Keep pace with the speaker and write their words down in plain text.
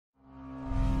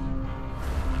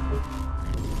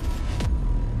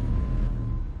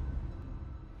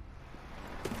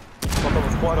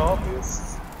quite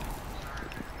obvious.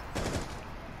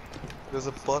 There's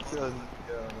a bot and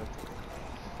yeah.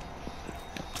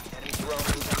 Enemy drone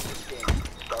moving to scan.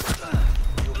 Start time.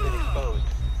 You've been exposed.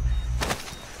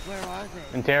 Where are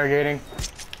they? Interrogating.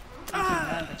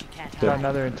 But you can't Got hide.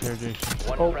 another interrogation.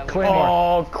 One Oh, friendly- Claymore.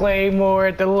 Oh, Claymore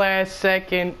at the last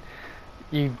second.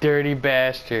 You dirty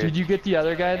bastard. Did you get the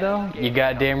other guy though? You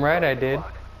goddamn right I did.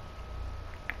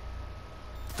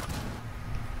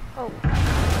 Oh.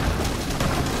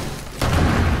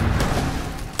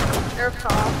 They're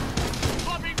top.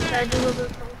 Should I do a little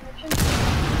bit of protection?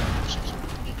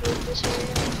 You go this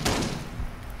area.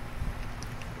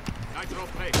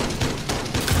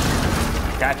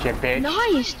 Gotcha, bitch.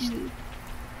 Nice, dude.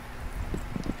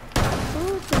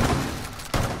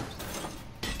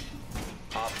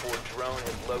 Op 4 drone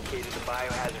has located the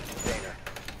biohazard container.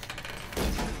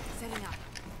 Setting up.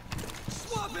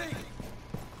 Swapping!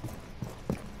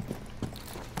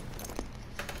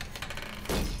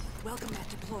 Welcome mat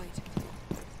deployed.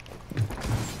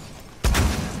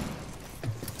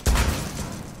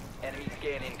 Enemy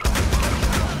scan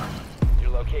incoming. Your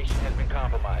location has been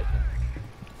compromised.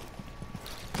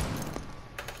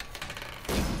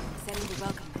 Setting the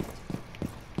welcome mat.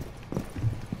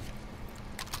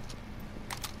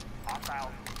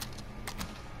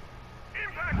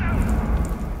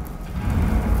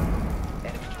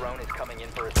 Enemy drone is coming in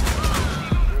for a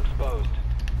You're exposed.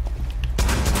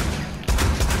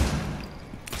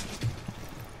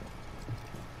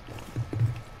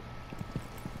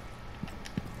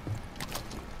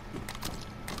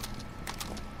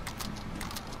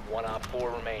 One Op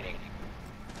 4 remaining.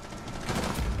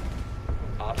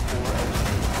 Op 4 eliminated.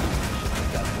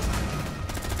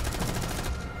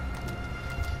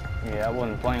 Yeah, I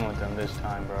wasn't playing with them this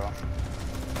time, bro. To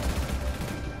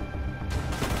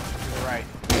the right.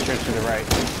 Make sure it's to the right.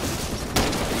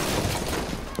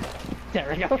 There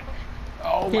we go.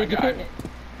 Oh my god.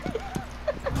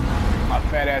 My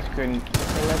fat ass couldn't.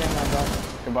 They let in my brother.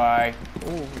 Goodbye.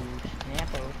 Ooh,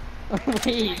 snapper.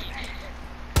 Wait.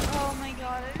 Oh my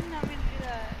god, I did not mean to do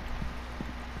that.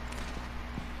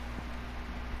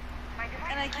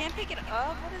 And I can't pick it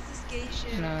up? What is this gay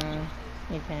shit? No,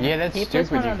 you can't. Yeah, that's He puts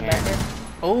stupid, one you on the back can't. there.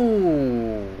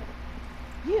 Oh.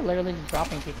 You're literally just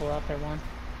dropping people out there, one.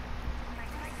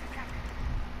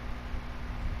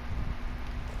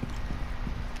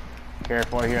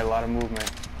 Careful, I hear a lot of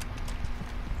movement.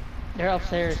 They're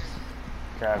upstairs.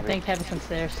 I Copy. think Kevin's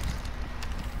stairs.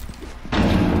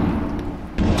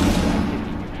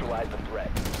 Neutralize the threat.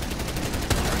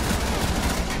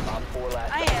 Op 4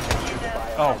 last. I am in the...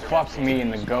 Oh, fuck me in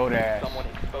the goat ass. Someone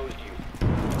exposed you.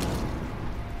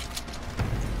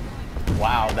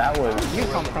 Wow, that was You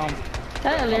come from?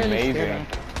 That literally scared amazing. me.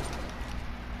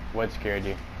 What scared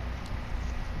you?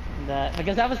 That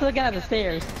because I was looking at the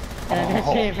stairs and I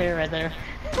didn't see it right there.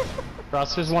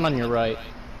 Ross, there's one on your right.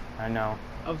 I know.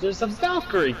 Oh, there's a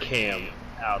Valkyrie cam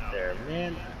out there,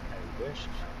 man. I wish.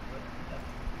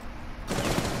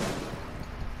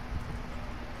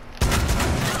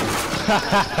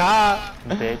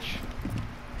 Bitch.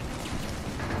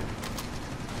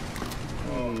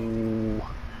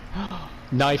 Oh.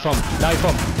 Knife him! Knife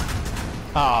him!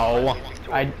 Oh.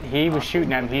 He was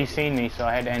shooting at me, he seen me, so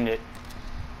I had to end it.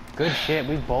 Good shit,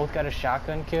 we both got a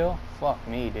shotgun kill? Fuck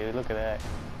me, dude, look at that.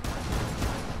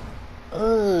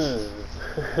 Ugh.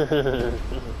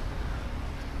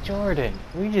 Jordan,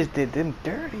 we just did them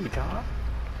dirty, dog.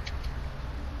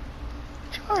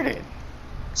 Jordan.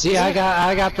 See, I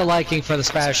got the liking for the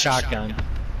Spaz shotgun.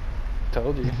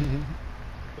 Told you.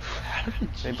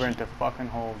 They burnt the fucking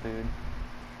hole, dude.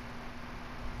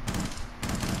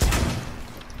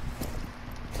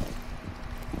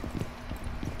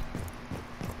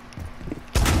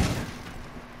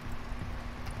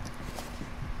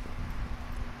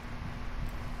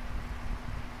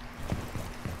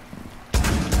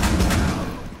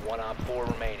 One Op 4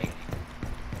 remaining.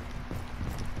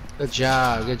 Good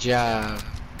job, good job.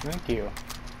 Thank you.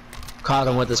 Caught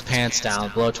him with his pants down,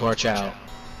 blowtorch out.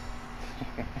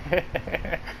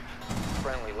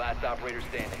 Friendly, last operator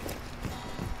standing.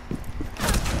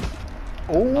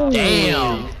 Oh,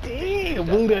 Damn! Damn!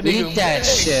 Blew that Eat nigga that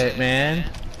away. shit, man.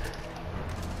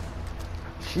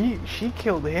 She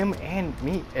killed him and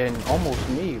me and almost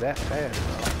me that fast.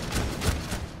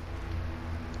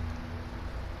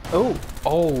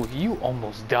 Oh, you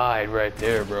almost died right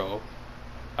there, bro.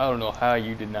 I don't know how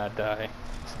you did not die.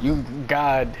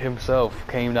 God himself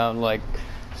came down like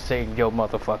saved your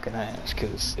motherfucking ass.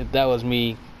 Cause if that was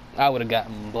me, I would have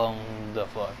gotten blown the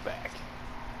fuck back.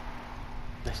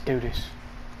 Let's do this.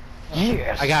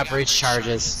 Yes. I got breach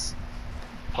charges.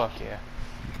 Fuck yeah.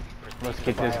 Let's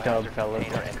get this dub, fellas.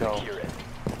 Let's go.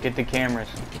 Get the cameras.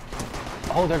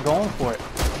 Oh, they're going for it.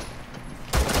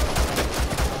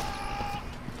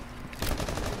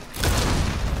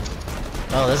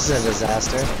 Oh, this is a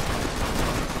disaster.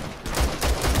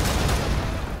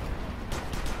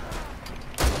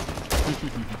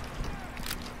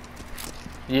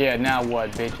 Yeah, now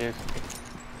what, bitches?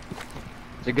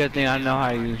 It's a good thing I know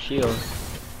how to use shield.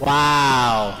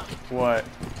 Wow. What?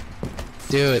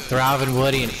 Dude, Throbbing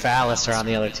Woody and Phallus are on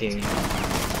the other team.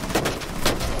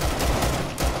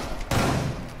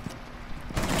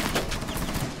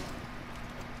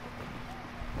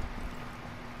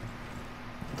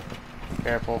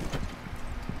 Careful.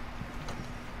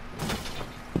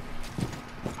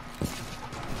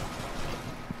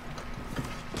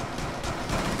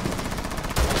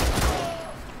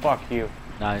 Fuck you.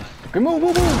 Nice. Good move,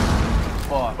 move, move.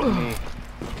 Fuck me.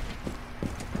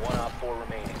 1 op 4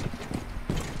 remaining.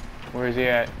 Where is he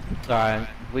at? Sorry,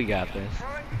 we got this.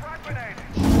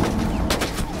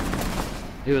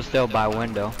 He was still by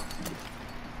window.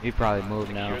 He probably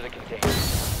moved now. Secure the container.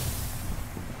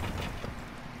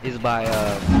 He's by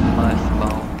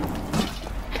MushBone.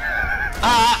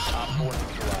 Op 4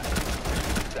 neutralized.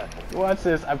 Successful. Watch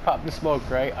this. I popped the smoke,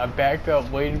 right? I backed up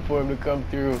waiting for him to come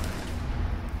through.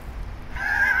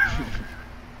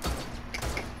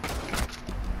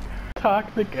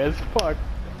 Toxic as fuck.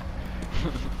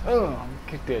 Oh,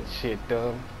 get that shit,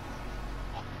 dog.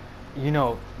 You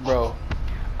know, bro,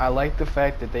 I like the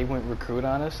fact that they went recruit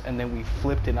on us and then we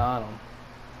flipped it on them.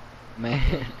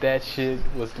 Man. That shit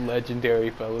was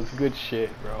legendary, fellas. Good shit,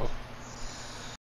 bro.